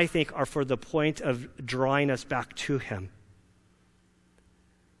 which I think are for the point of drawing us back to him.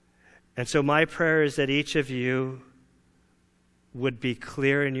 And so my prayer is that each of you would be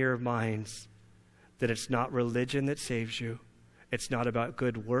clear in your minds that it's not religion that saves you. It's not about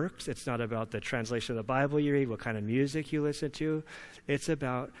good works. It's not about the translation of the Bible you read, what kind of music you listen to. It's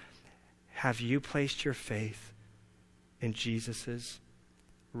about, have you placed your faith in Jesus'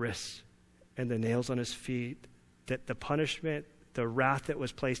 wrists and the nails on his feet, that the punishment, the wrath that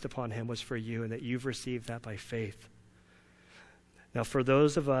was placed upon him was for you, and that you've received that by faith. Now, for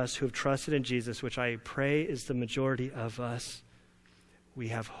those of us who have trusted in Jesus, which I pray is the majority of us, we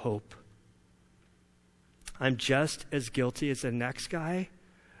have hope. I'm just as guilty as the next guy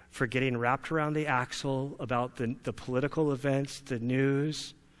for getting wrapped around the axle about the political events, the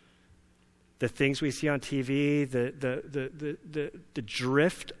news, the things we see on TV, the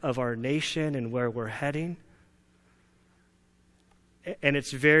drift of our nation and where we're heading. And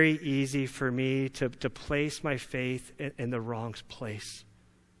it's very easy for me to place my faith in the wrong place.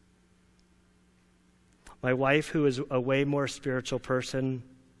 My wife, who is a way more spiritual person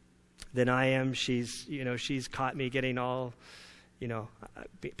than I am, she's caught me getting all,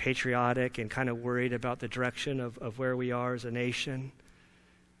 patriotic and kind of worried about the direction of where we are as a nation.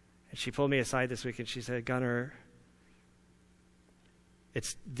 And she pulled me aside this week and she said, Gunnar,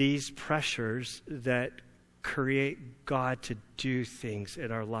 it's these pressures that create God to do things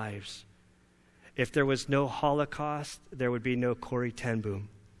in our lives. If there was no Holocaust, there would be no Corrie ten Boom.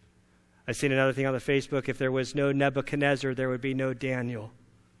 I've seen another thing on the Facebook. If there was no Nebuchadnezzar, there would be no Daniel.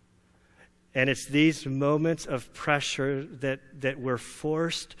 And it's these moments of pressure that we're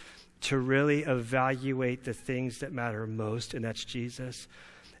forced to really evaluate the things that matter most, and that's Jesus.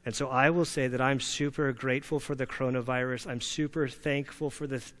 And so I will say that I'm super grateful for the coronavirus. I'm super thankful for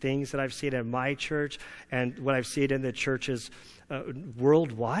the things that I've seen in my church and what I've seen in the churches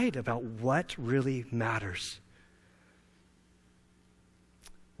worldwide about what really matters.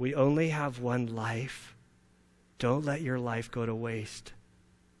 We only have one life. Don't let your life go to waste.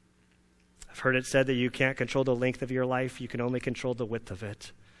 I've heard it said that you can't control the length of your life. You can only control the width of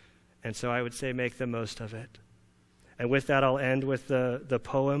it. And so I would say make the most of it. And with that, I'll end with the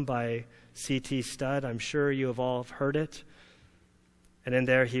poem by C.T. Studd. I'm sure you have all heard it. And in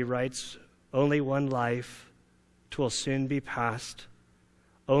there he writes, "Only one life, 'twill soon be past.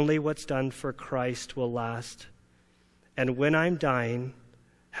 Only what's done for Christ will last. And when I'm dying,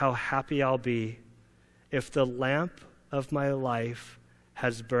 how happy I'll be if the lamp of my life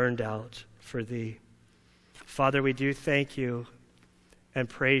has burned out for thee." Father, we do thank you and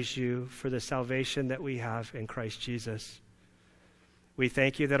praise you for the salvation that we have in Christ Jesus. We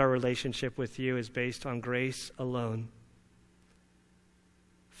thank you that our relationship with you is based on grace alone.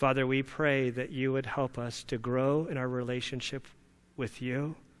 Father, we pray that you would help us to grow in our relationship with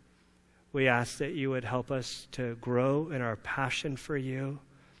you. We ask that you would help us to grow in our passion for you,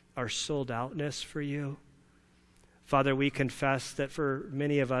 our sold-outness for you. Father, we confess that for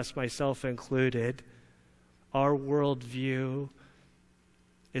many of us, myself included, our worldview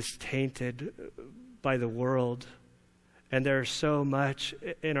is tainted by the world. And there's so much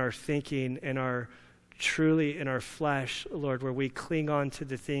in our thinking, truly in our flesh, Lord, where we cling on to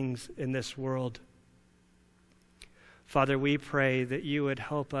the things in this world. Father, we pray that you would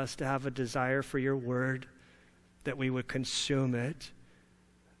help us to have a desire for your word, that we would consume it,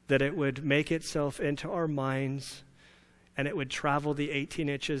 that it would make itself into our minds, and it would travel the 18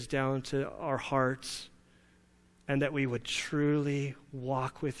 inches down to our hearts, and that we would truly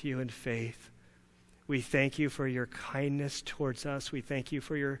walk with you in faith. We thank you for your kindness towards us. We thank you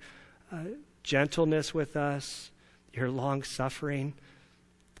for your gentleness with us, your long suffering.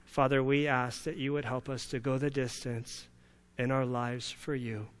 Father, we ask that you would help us to go the distance in our lives for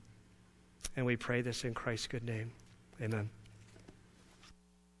you. And we pray this in Christ's good name. Amen.